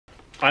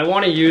I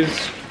want to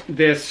use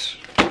this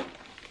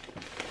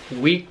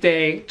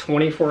weekday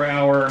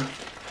 24-hour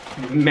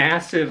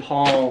massive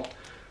haul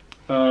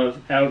of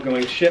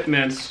outgoing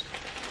shipments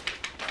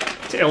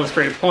to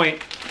illustrate a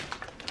point,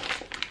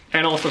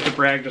 and also to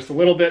brag just a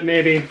little bit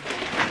maybe,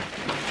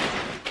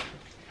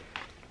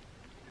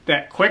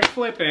 that quick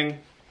flipping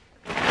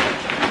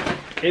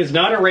is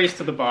not a race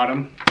to the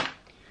bottom.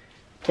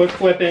 Quick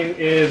flipping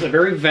is a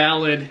very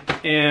valid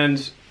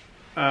and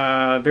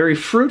very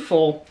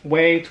fruitful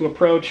way to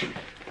approach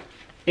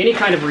any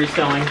kind of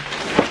reselling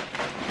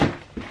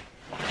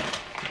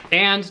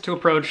and to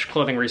approach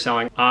clothing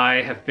reselling.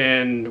 I have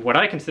been what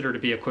I consider to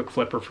be a quick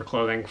flipper for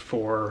clothing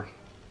for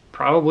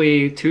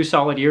probably 2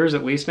 solid years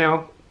at least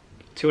now,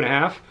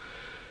 2.5.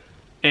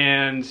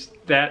 And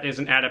that is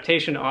an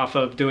adaptation off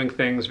of doing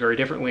things very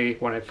differently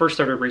when I first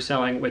started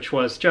reselling, which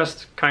was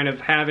just kind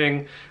of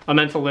having a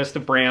mental list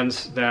of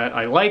brands that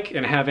I like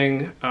and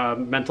having a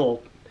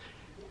mental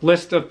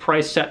list of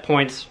price set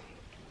points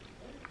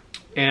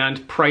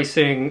and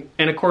pricing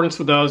in accordance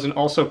with those, and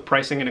also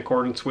pricing in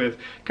accordance with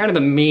kind of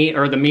the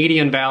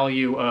median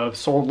value of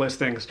sold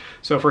listings.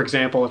 So for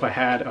example, if I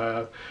had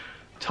a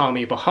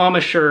Tommy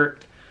Bahama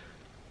shirt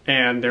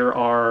and there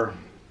are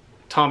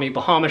Tommy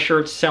Bahama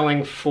shirts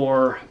selling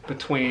for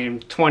between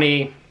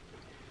 20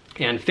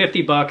 and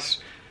 50 bucks,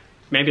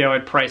 maybe I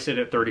would price it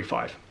at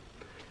 35.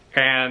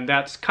 And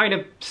that's kind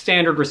of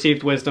standard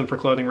received wisdom for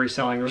clothing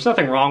reselling. There's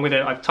nothing wrong with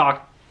it. I've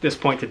talked this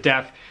point to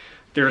death.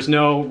 There's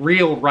no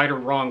real right or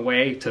wrong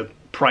way to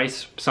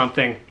price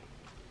something.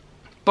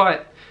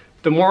 But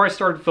the more I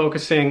started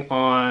focusing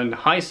on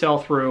high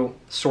sell-through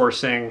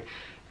sourcing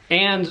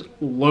and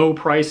low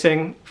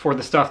pricing for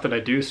the stuff that I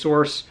do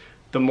source,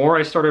 the more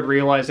I started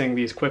realizing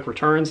these quick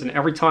returns. And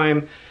every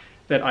time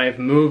that I've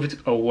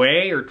moved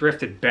away or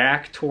drifted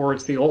back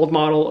towards the old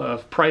model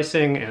of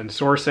pricing and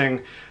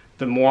sourcing,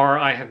 the more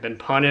I have been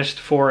punished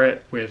for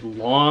it with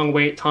long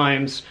wait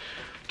times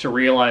to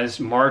realize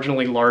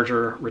marginally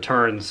larger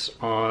returns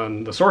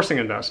on the sourcing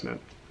investment.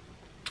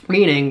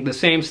 Meaning the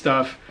same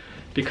stuff,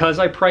 because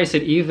I price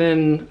it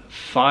even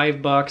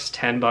 $5,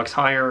 $10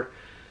 higher,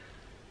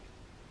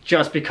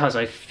 just because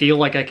I feel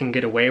like I can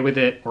get away with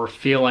it or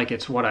feel like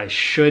it's what I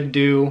should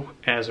do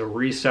as a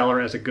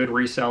reseller, as a good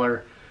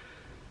reseller,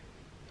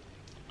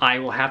 I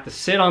will have to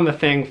sit on the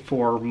thing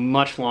for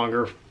much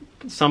longer,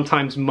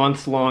 sometimes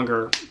months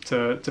longer,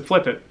 to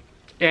flip it.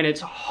 And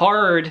it's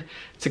hard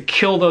to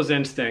kill those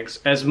instincts.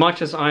 As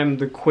much as I'm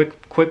the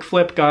quick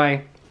flip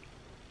guy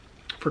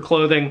for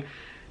clothing,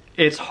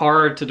 it's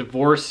hard to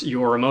divorce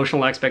your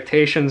emotional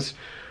expectations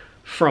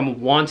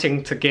from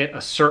wanting to get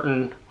a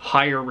certain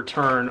higher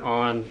return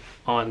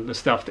on the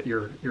stuff that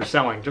you're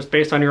selling, just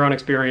based on your own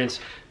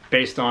experience,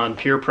 based on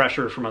peer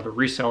pressure from other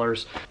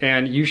resellers.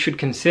 And you should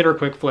consider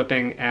quick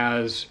flipping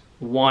as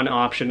one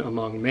option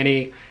among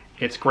many.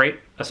 It's great,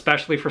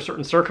 especially for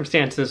certain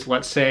circumstances.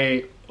 Let's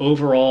say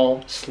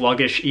overall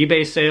sluggish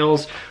eBay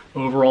sales,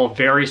 overall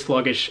very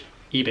sluggish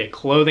eBay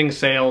clothing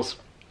sales,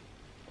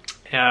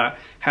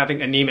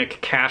 having anemic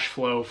cash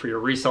flow for your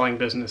reselling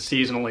business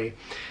seasonally.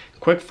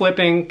 Quick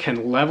flipping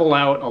can level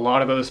out a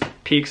lot of those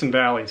peaks and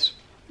valleys,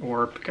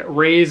 or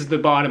raise the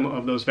bottom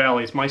of those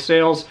valleys. My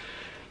sales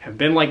have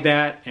been like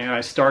that, and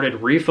I started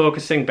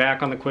refocusing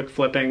back on the quick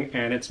flipping,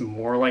 and it's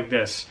more like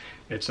this.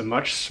 It's a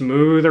much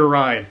smoother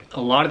ride.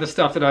 A lot of the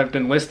stuff that I've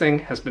been listing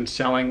has been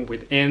selling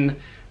within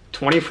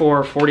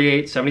 24,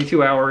 48,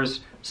 72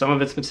 hours. Some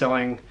of it's been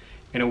selling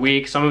in a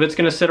week. Some of it's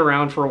gonna sit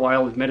around for a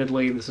while,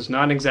 admittedly. This is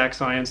not an exact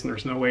science, and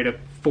there's no way to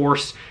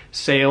force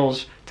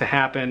sales to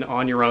happen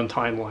on your own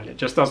timeline. It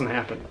just doesn't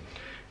happen.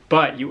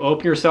 But you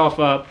open yourself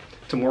up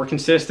to more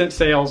consistent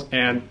sales,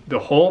 and the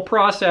whole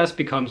process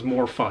becomes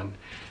more fun.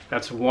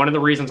 That's one of the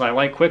reasons I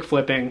like quick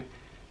flipping,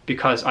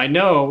 because I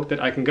know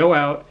that I can go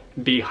out,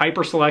 be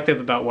hyper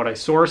selective about what I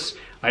source.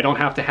 I don't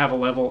have to have a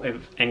level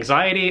of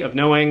anxiety of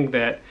knowing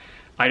that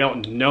I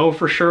don't know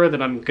for sure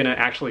that I'm gonna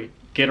actually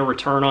get a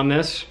return on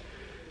this.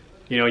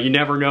 You know, you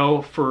never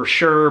know for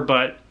sure,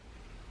 but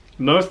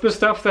most of the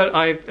stuff that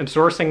I am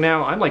sourcing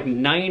now, I'm like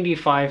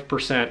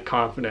 95%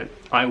 confident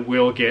I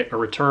will get a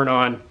return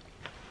on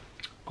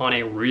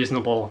a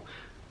reasonable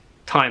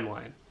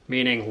timeline,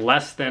 meaning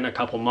less than a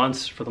couple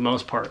months for the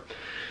most part.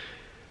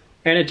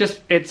 And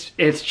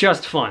it's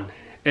just fun.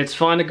 It's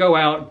fun to go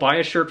out, buy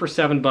a shirt for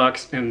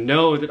 $7 and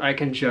know that I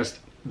can just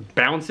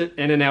bounce it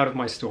in and out of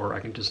my store. I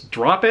can just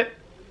drop it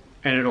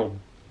and it'll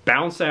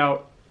bounce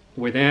out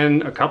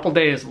within a couple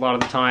days a lot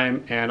of the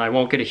time, and I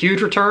won't get a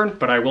huge return,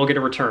 but I will get a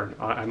return.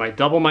 I might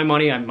double my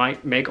money. I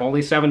might make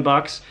only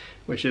 $7,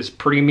 which is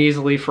pretty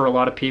measly for a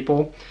lot of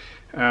people.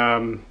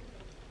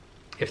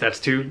 If that's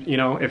too, you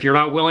know, if you're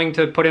not willing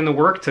to put in the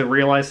work to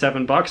realize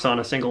 $7 on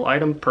a single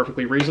item,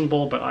 perfectly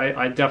reasonable, but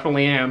I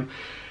definitely am.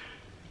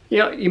 You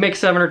know, you make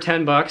 $7 or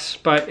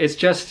 $10, but it's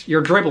just,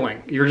 you're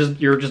dribbling.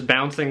 You're just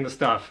bouncing the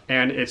stuff,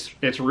 and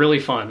it's really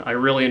fun. I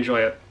really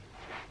enjoy it.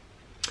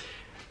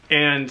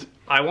 And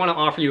I want to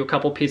offer you a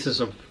couple pieces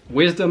of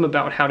wisdom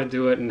about how to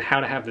do it and how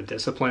to have the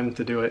discipline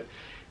to do it.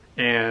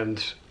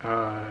 And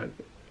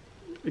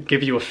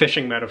give you a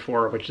fishing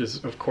metaphor, which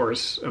is of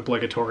course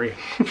obligatory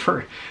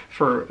for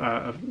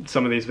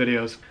some of these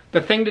videos.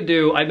 The thing to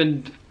do, I've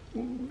been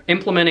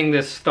implementing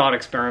this thought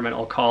experiment,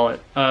 I'll call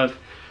it, of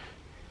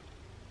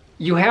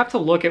you have to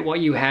look at what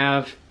you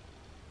have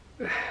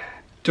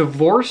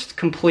divorced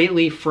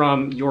completely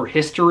from your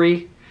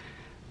history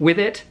with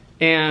it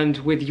and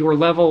with your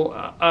level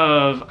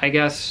of, I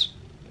guess,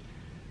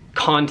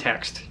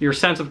 context, your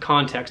sense of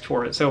context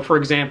for it. So for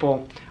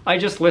example, I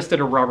just listed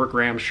a Robert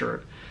Graham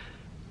shirt.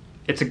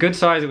 It's a good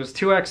size, it was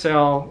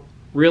 2XL,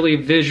 really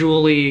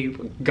visually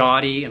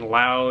gaudy and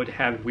loud,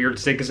 had weird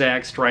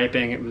zigzag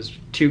striping, it was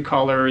 2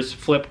 colors,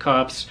 flip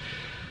cuffs.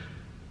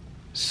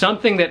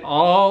 Something that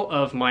all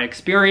of my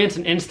experience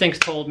and instincts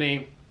told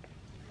me,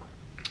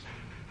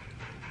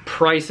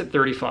 price at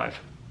 $35.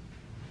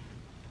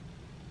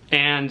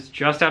 And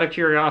just out of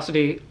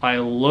curiosity, I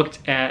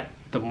looked at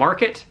the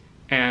market,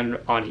 and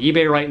on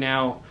eBay right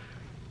now,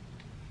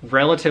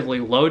 relatively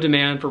low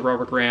demand for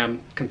Robert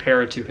Graham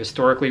compared to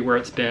historically where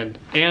it's been.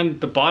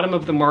 And the bottom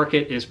of the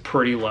market is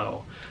pretty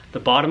low. The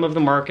bottom of the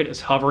market is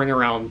hovering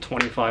around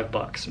 25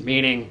 bucks,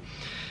 meaning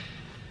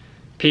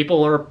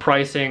people are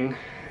pricing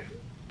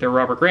their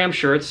Robert Graham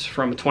shirts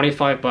from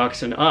 25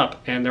 bucks and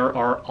up. And there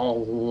are a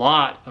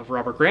lot of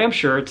Robert Graham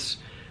shirts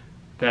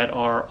that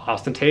are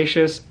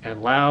ostentatious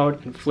and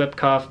loud and flip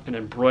cuff and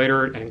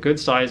embroidered and good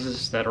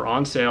sizes that are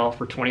on sale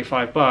for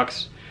 25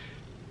 bucks,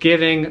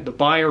 giving the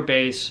buyer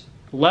base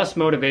less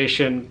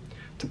motivation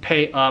to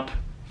pay up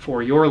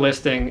for your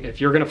listing if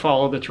you're going to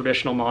follow the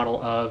traditional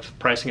model of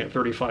pricing at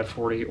 $35,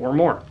 $40 or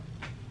more.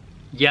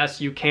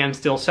 Yes, you can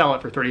still sell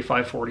it for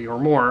 $35, $40 or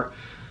more,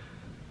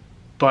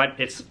 but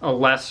it's a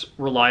less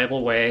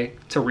reliable way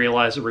to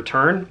realize a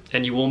return,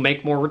 and you will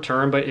make more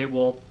return, but it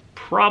will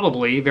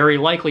probably, very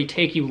likely,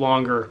 take you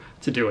longer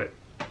to do it.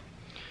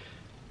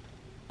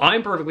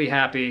 I'm perfectly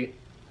happy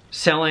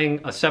selling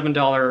a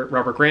 $7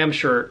 Robert Graham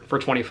shirt for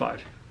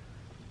 $25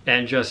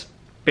 and just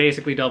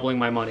basically doubling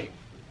my money.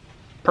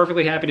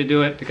 Perfectly happy to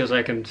do it because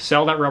I can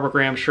sell that Robert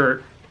Graham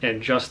shirt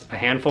in just a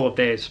handful of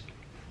days.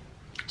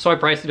 So I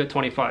priced it at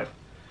 $25.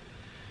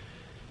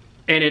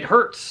 And it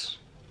hurts.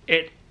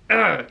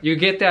 You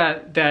get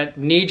that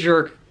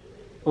knee-jerk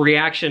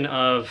reaction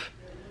of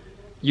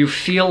you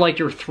feel like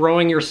you're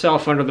throwing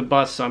yourself under the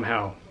bus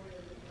somehow.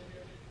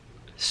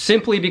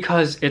 Simply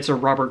because it's a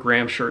Robert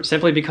Graham shirt.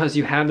 Simply because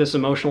you have this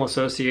emotional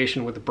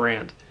association with the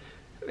brand.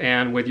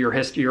 And with your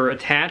history, you're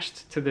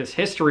attached to this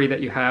history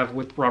that you have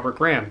with Robert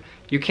Graham.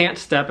 You can't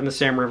step in the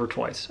same river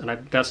twice. And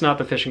that's not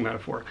the fishing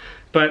metaphor.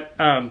 But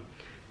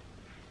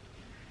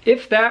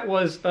if that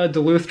was a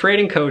Duluth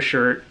Trading Co.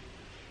 shirt,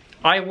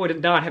 I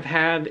would not have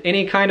had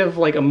any kind of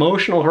like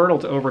emotional hurdle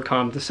to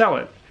overcome to sell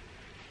it.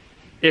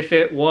 If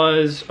it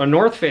was a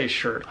North Face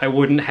shirt, I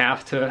wouldn't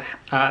have to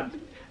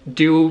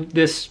do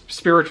this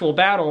spiritual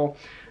battle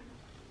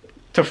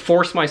to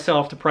force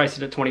myself to price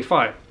it at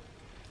 $25.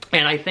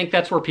 And I think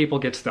that's where people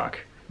get stuck.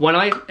 When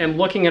I am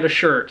looking at a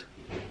shirt,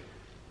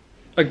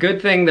 a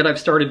good thing that I've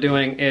started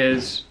doing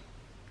is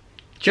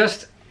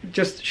just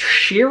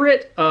shear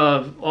it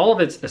of all of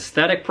its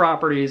aesthetic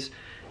properties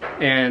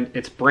and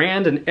its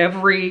brand and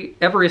every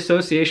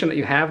association that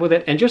you have with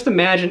it, and just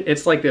imagine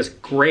it's like this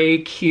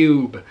gray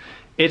cube.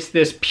 It's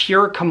this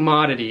pure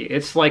commodity.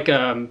 It's like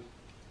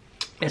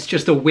it's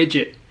just a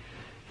widget.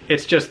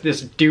 It's just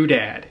this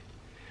doodad.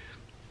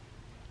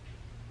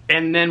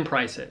 And then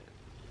price it.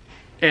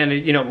 And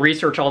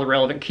research all the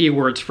relevant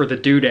keywords for the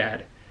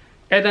doodad.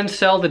 And then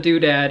sell the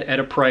doodad at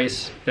a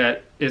price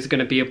that is going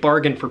to be a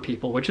bargain for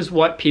people, which is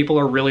what people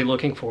are really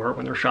looking for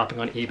when they're shopping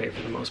on eBay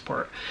for the most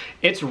part.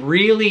 It's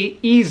really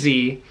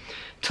easy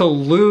to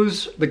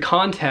lose the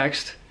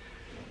context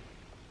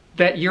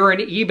that you're an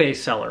eBay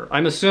seller.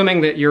 I'm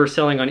assuming that you're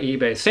selling on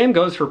eBay. Same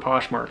goes for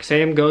Poshmark.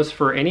 Same goes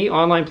for any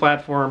online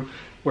platform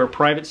where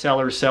private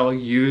sellers sell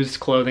used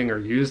clothing or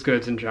used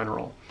goods in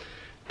general.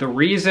 The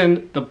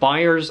reason the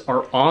buyers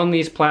are on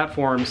these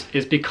platforms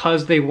is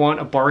because they want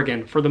a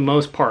bargain for the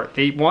most part.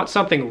 They want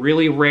something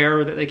really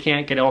rare that they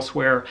can't get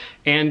elsewhere,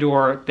 and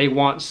or they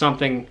want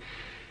something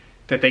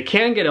that they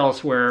can get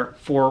elsewhere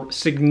for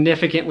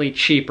significantly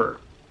cheaper.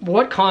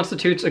 What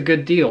constitutes a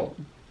good deal?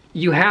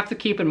 You have to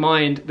keep in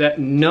mind that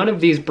none of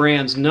these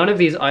brands, none of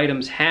these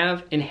items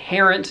have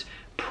inherent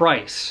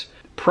price.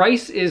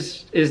 Price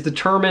is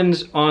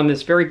determined on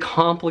this very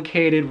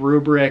complicated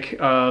rubric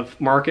of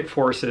market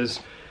forces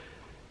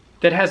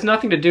that has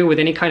nothing to do with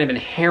any kind of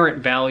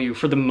inherent value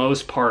for the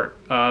most part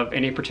of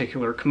any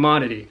particular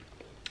commodity.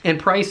 And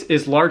price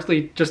is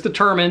largely just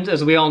determined,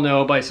 as we all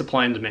know, by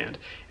supply and demand.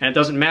 And it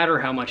doesn't matter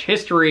how much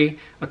history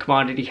a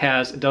commodity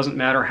has, it doesn't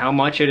matter how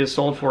much it has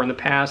sold for in the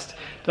past,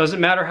 it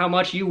doesn't matter how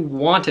much you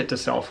want it to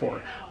sell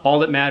for. All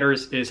that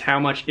matters is how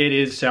much it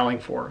is selling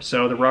for.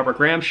 So the Robert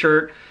Graham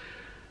shirt,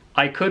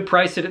 I could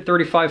price it at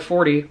 $35,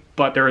 $40,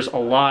 but there's a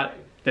lot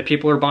that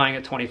people are buying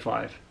at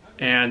 $25.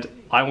 And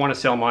I want to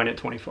sell mine at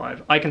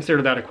 $25. I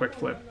consider that a quick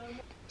flip.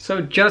 So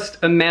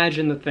just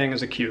imagine the thing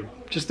as a cube.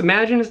 Just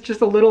imagine it's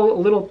just a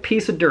little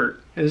piece of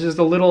dirt. It's just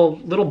a little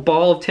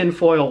ball of tin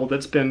foil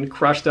that's been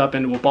crushed up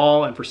into a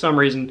ball, and for some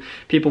reason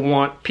people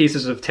want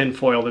pieces of tin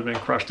foil that have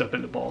been crushed up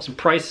into balls. And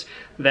price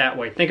that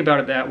way. Think about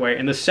it that way.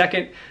 And the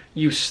second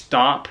you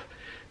stop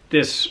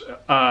this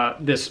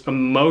this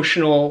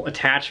emotional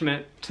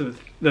attachment to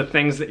the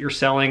things that you're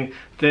selling,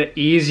 the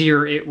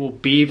easier it will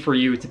be for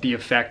you to be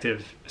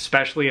effective,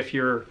 especially if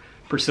you're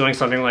pursuing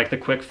something like the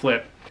quick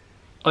flip.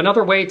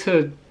 Another way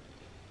to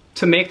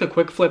make the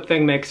quick flip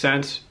thing make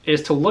sense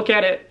is to look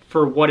at it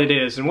for what it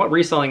is and what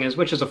reselling is,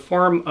 which is a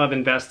form of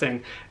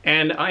investing.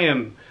 And I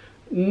am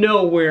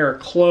nowhere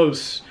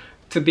close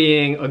to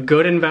being a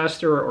good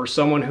investor or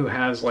someone who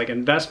has like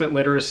investment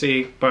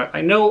literacy, but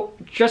I know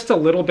just a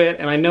little bit,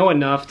 and I know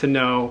enough to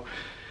know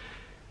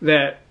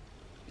that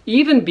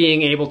even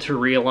being able to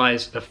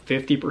realize a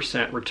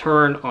 50%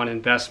 return on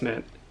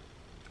investment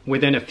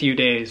within a few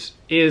days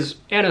is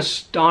an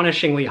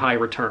astonishingly high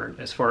return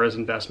as far as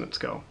investments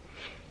go.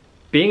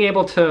 Being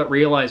able to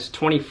realize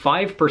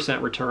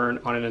 25% return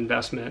on an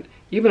investment,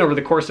 even over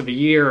the course of a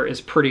year,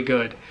 is pretty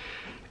good.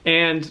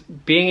 And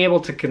being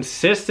able to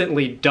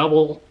consistently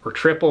double or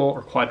triple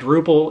or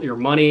quadruple your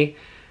money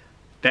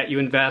that you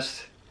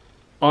invest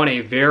on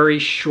a very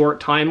short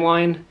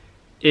timeline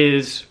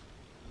is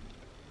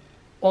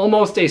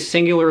almost a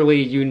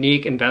singularly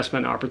unique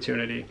investment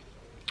opportunity,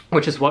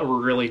 which is what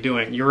we're really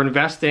doing. You're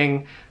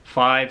investing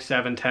 $5,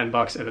 $7,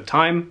 $10 at a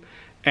time,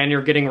 and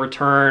you're getting a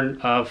return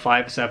of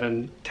 $5,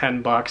 $7,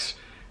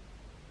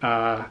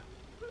 $10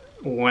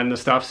 when the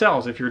stuff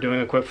sells. If you're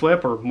doing a quick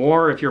flip, or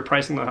more if you're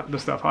pricing the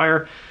stuff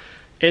higher,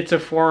 it's a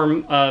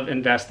form of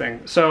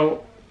investing.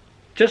 So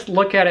just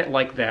look at it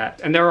like that.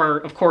 And there are,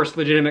 of course,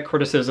 legitimate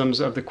criticisms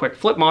of the quick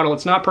flip model.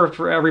 It's not perfect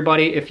for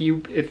everybody. If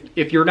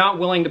you're not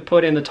willing to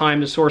put in the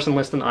time to source and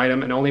list an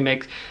item and only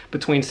make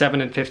between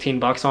 $7 and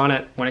 $15 on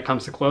it when it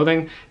comes to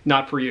clothing,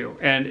 not for you.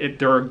 And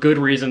there are good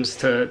reasons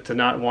to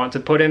not want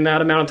to put in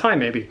that amount of time,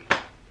 maybe.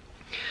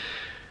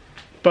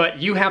 But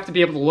you have to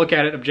be able to look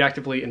at it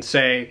objectively and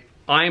say,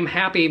 I'm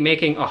happy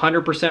making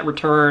 100%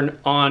 return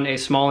on a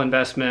small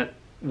investment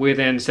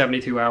within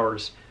 72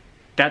 hours.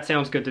 That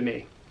sounds good to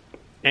me.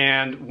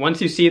 And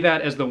once you see that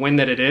as the win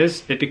that it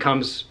is, it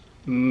becomes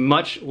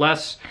much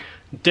less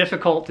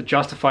difficult to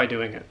justify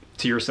doing it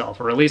to yourself,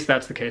 or at least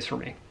that's the case for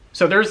me.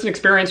 So there's an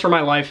experience from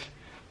my life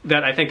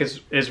that I think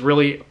is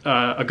really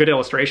a good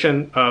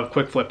illustration of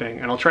quick flipping,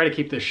 and I'll try to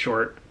keep this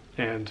short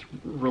and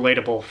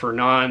relatable for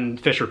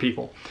non-fisher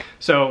people.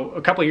 So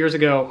a couple of years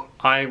ago,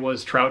 I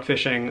was trout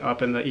fishing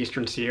up in the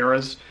Eastern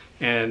Sierras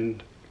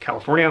in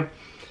California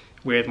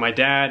with my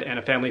dad and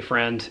a family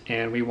friend,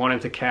 and we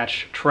wanted to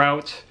catch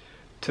trout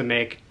to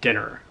make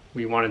dinner.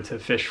 We wanted to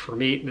fish for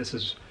meat. This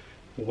is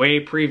way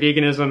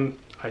pre-veganism.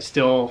 I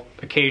still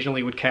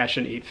occasionally would catch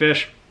and eat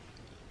fish.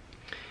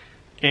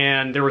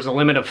 And there was a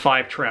limit of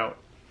 5 trout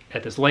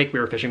at this lake we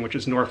were fishing, which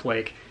is North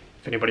Lake,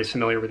 if anybody's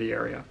familiar with the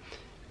area.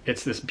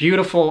 It's this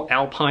beautiful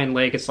alpine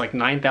lake. It's like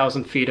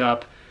 9,000 feet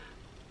up.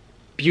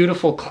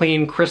 Beautiful,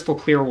 clean, crystal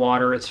clear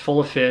water. It's full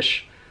of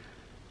fish.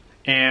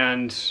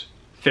 And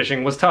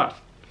fishing was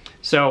tough.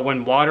 So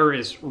when water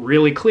is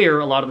really clear,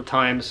 a lot of the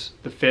times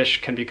the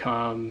fish can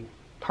become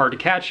hard to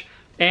catch.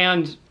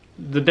 And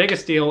the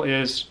biggest deal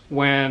is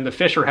when the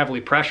fish are heavily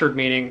pressured,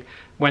 meaning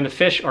when the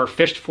fish are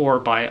fished for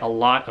by a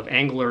lot of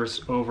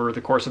anglers over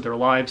the course of their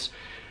lives,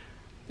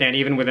 and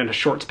even within a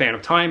short span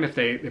of time, if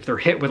they're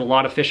hit with a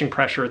lot of fishing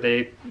pressure,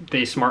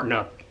 they smarten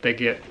up. They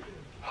get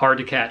hard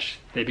to catch.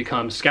 They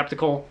become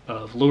skeptical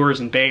of lures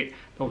and bait.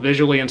 They'll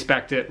visually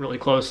inspect it really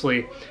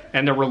closely,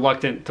 and they're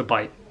reluctant to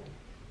bite.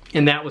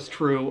 And that was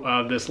true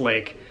of this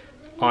lake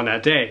on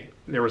that day.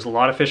 There was a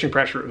lot of fishing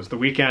pressure. It was the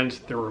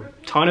weekend. There were a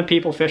ton of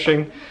people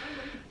fishing,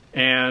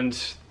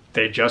 and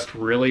they just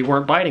really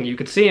weren't biting. You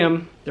could see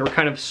them. They were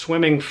kind of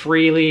swimming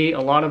freely,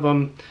 a lot of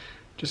them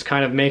just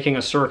kind of making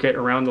a circuit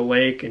around the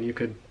lake, and you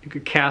could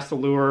cast a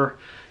lure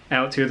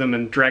out to them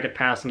and drag it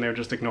past them. They would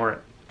just ignore it.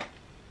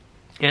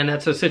 And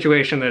that's a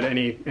situation that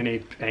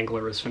any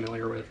angler is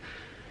familiar with.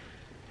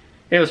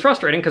 It was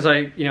frustrating because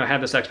I,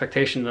 had this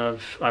expectation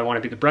of I want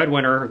to be the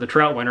breadwinner, or the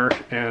trout winner,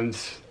 and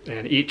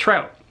eat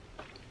trout.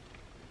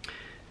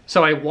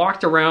 So I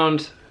walked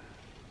around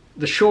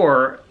the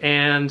shore,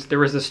 and there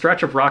was this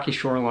stretch of rocky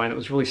shoreline that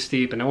was really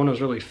steep, and no one was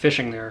really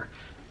fishing there.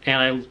 And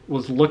I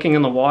was looking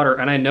in the water,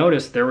 and I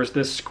noticed there was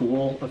this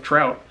school of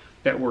trout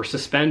that were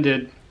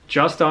suspended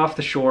just off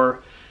the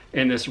shore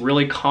in this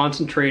really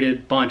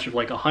concentrated bunch of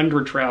like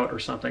 100 trout or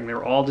something. They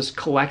were all just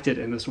collected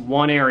in this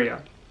one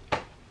area.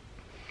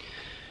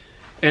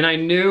 And I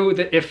knew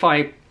that if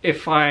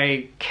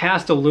I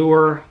cast a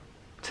lure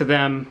to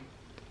them,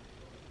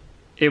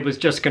 it was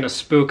just going to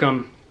spook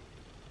them.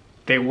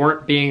 They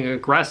weren't being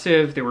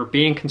aggressive. They were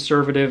being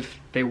conservative.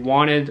 They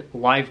wanted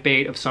live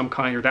bait of some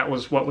kind, or that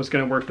was what was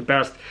going to work the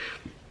best.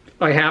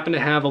 I happened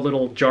to have a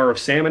little jar of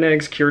salmon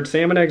eggs, cured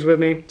salmon eggs with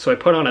me. So I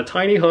put on a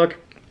tiny hook,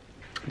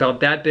 about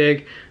that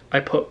big.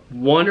 I put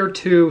 1 or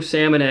 2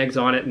 salmon eggs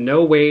on it,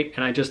 no weight,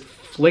 and I just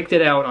flicked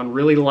it out on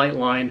really light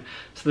line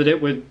so that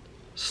it would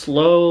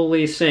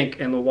slowly sink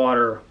in the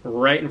water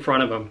right in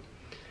front of them.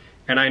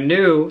 And I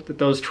knew that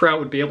those trout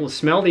would be able to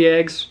smell the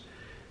eggs,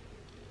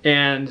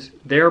 and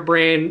their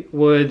brain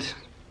would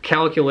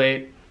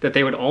calculate that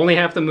they would only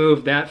have to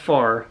move that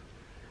far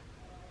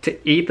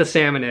to eat the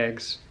salmon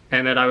eggs,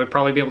 and that I would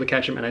probably be able to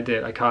catch them, and I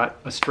did. I caught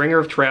a stringer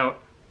of trout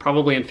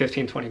probably in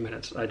 15-20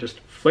 minutes. I just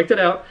flicked it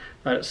out,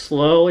 let it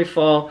slowly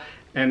fall,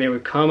 and they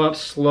would come up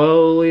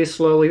slowly,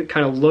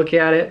 kind of look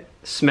at it,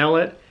 smell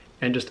it,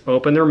 and just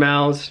open their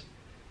mouths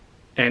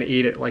and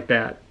eat it like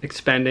that,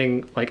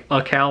 expending like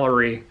a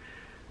calorie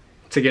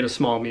to get a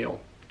small meal.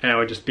 And I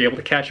would just be able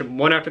to catch them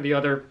one after the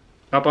other,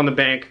 up on the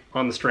bank,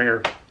 on the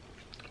stringer.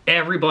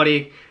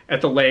 Everybody at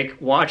the lake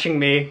watching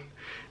me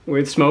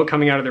with smoke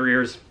coming out of their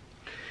ears.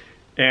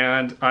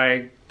 And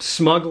I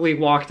smugly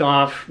walked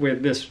off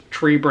with this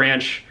tree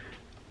branch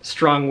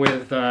strung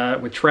with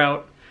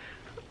trout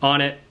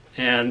on it,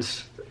 and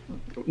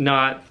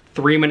not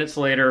 3 minutes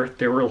later,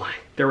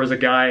 there was a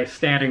guy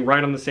standing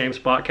right on the same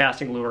spot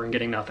casting lure and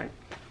getting nothing.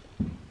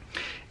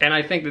 And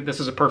I think that this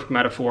is a perfect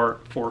metaphor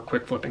for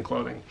quick flipping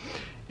clothing.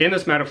 In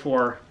this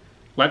metaphor,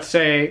 let's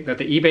say that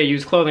the eBay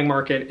used clothing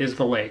market is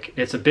the lake.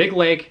 It's a big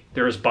lake,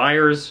 there's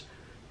buyers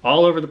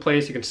all over the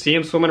place, you can see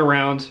them swimming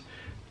around,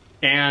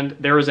 and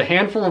there is a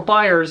handful of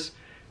buyers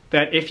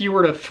that if you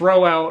were to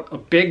throw out a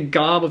big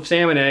gob of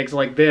salmon eggs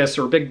like this,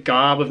 or a big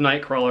gob of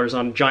night crawlers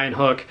on a giant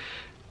hook,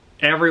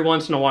 every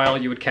once in a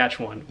while you would catch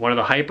one. One of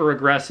the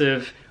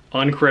hyper-aggressive,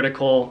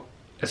 uncritical,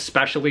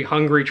 especially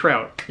hungry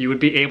trout. You would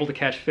be able to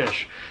catch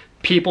fish.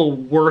 People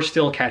were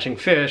still catching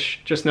fish,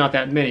 just not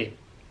that many.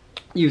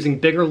 Using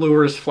bigger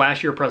lures,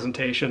 flashier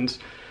presentations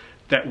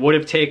that would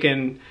have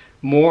taken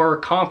more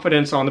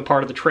confidence on the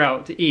part of the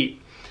trout to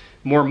eat,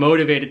 more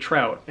motivated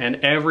trout. And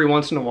every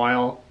once in a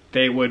while,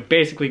 they would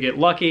basically get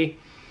lucky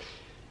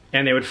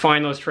and they would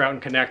find those trout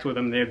and connect with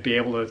them. They'd be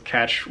able to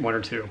catch one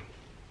or two.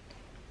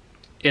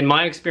 In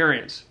my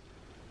experience,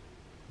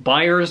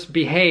 buyers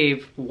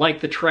behave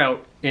like the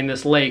trout in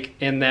this lake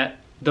in that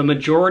the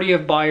majority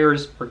of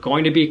buyers are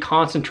going to be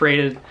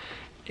concentrated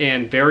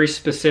in very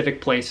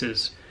specific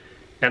places,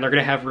 and they're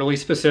going to have really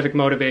specific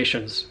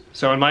motivations.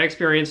 So in my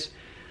experience,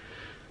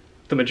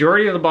 the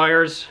majority of the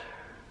buyers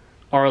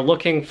are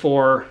looking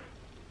for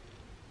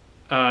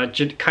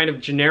kind of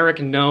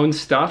generic known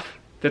stuff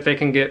that they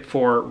can get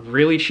for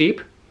really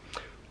cheap,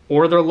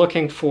 or they're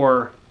looking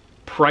for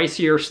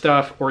pricier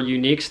stuff or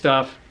unique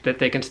stuff that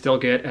they can still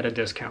get at a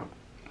discount.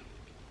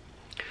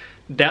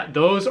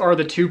 Those are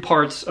the two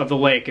parts of the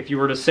lake. If you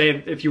were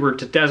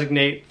to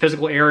designate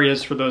physical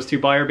areas for those two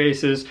buyer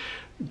bases,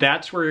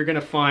 that's where you're going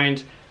to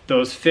find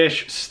those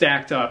fish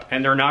stacked up,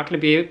 and they're not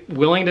going to be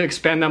willing to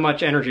expend that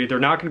much energy. They're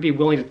not going to be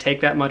willing to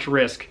take that much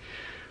risk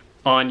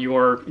on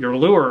your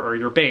lure or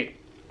your bait.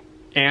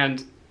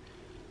 And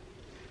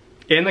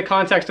in the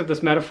context of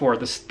this metaphor,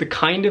 the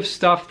kind of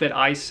stuff that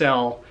I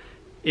sell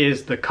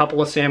is the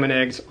couple of salmon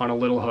eggs on a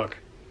little hook.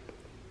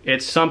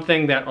 It's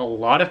something that a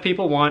lot of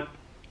people want,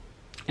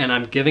 and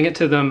I'm giving it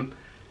to them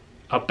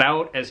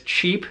about as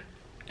cheap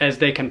as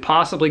they can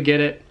possibly get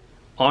it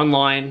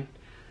online.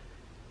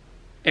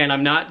 And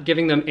I'm not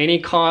giving them any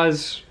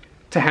cause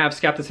to have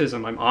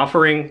skepticism. I'm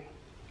offering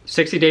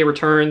 60-day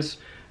returns.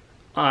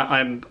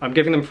 I'm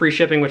giving them free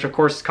shipping, which of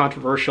course is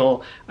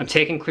controversial. I'm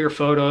taking clear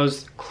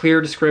photos, clear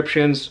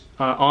descriptions,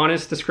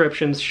 honest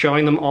descriptions,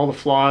 showing them all the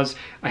flaws.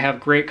 I have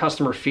great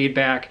customer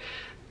feedback.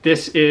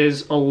 This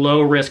is a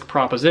low-risk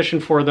proposition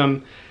for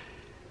them.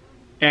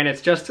 And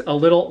it's just a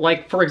little,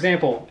 like, for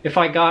example, if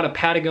I got a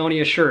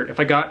Patagonia shirt, if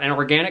I got an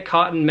organic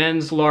cotton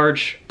men's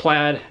large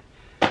plaid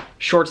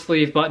short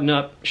sleeve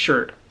button-up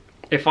shirt,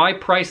 if I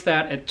price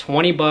that at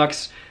 20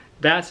 bucks,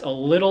 that's a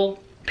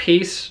little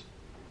piece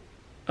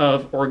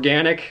of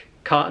organic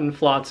cotton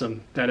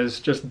flotsam that is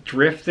just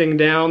drifting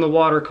down the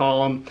water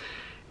column,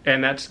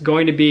 and that's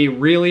going to be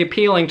really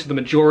appealing to the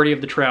majority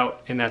of the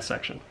trout in that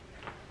section.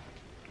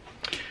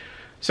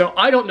 So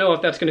I don't know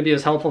if that's going to be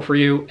as helpful for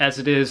you as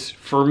it is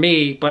for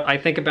me, but I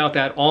think about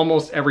that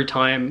almost every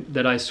time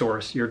that I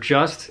source.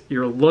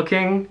 You're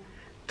looking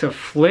to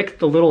flick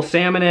the little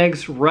salmon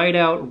eggs right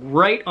out,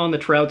 right on the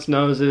trout's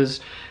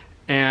noses,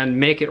 and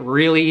make it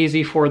really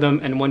easy for them.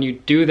 And when you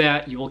do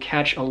that, you will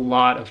catch a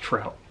lot of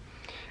trout.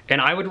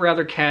 And I would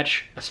rather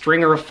catch a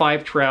stringer of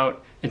 5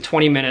 trout in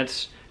 20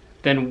 minutes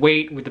than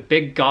wait with a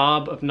big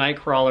gob of night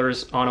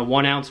crawlers on a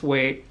 1 ounce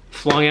weight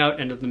flung out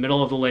into the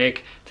middle of the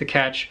lake to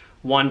catch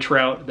 1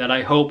 trout that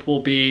I hope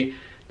will be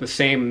the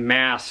same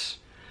mass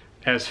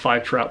as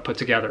 5 trout put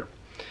together.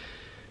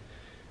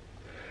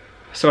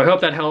 So I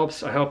hope that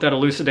helps. I hope that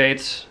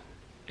elucidates.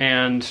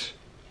 And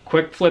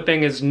quick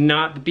flipping is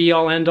not the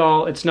be-all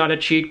end-all. It's not a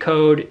cheat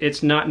code.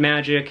 It's not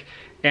magic.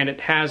 And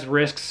it has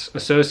risks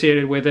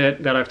associated with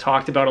it that I've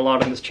talked about a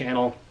lot on this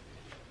channel.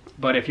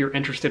 But if you're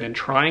interested in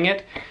trying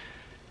it,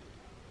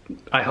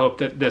 I hope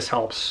that this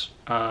helps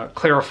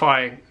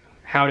clarify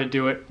how to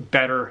do it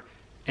better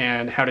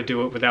and how to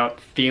do it without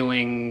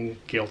feeling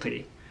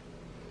guilty.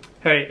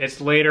 Hey,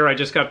 it's later. I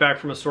just got back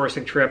from a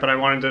sourcing trip and I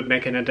wanted to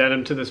make an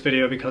addendum to this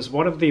video because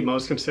one of the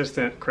most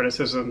consistent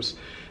criticisms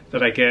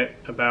that I get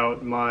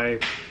about my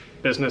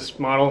business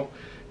model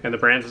and the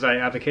brands that I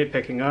advocate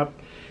picking up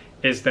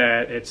is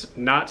that it's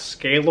not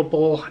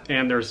scalable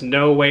and there's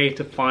no way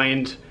to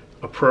find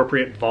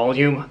appropriate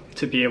volume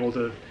to be able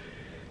to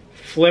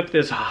flip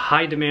this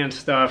high demand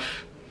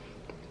stuff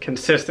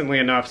consistently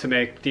enough to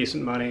make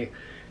decent money.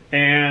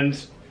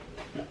 And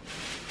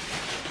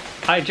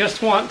I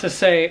just want to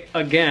say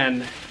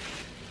again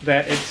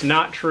that it's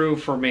not true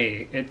for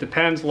me. It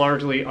depends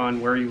largely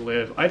on where you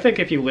live. I think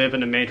if you live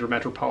in a major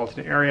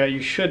metropolitan area,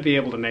 you should be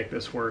able to make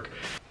this work.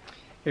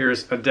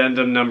 Here's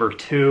addendum number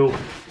 2.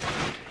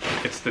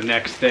 It's the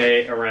next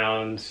day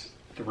around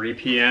 3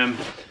 p.m.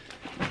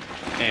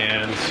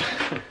 and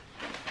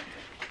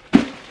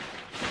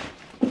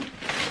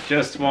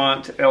just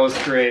want to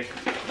illustrate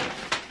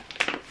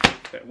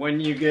that when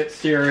you get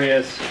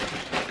serious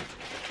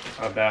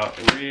about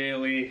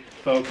really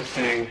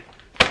focusing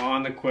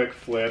on the quick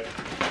flip,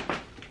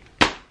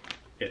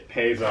 it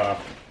pays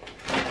off.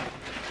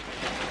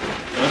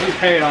 It doesn't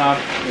pay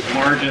off with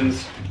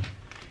margins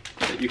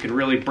that you can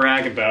really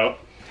brag about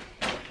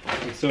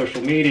on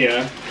social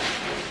media.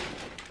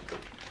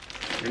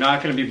 You're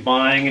not going to be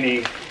buying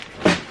any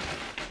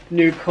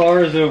new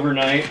cars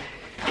overnight.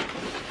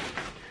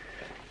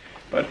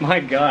 But my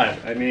God,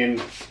 I mean,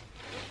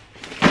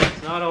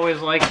 it's not always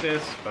like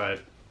this, but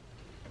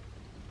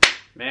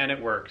man,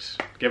 it works.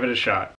 Give it a shot.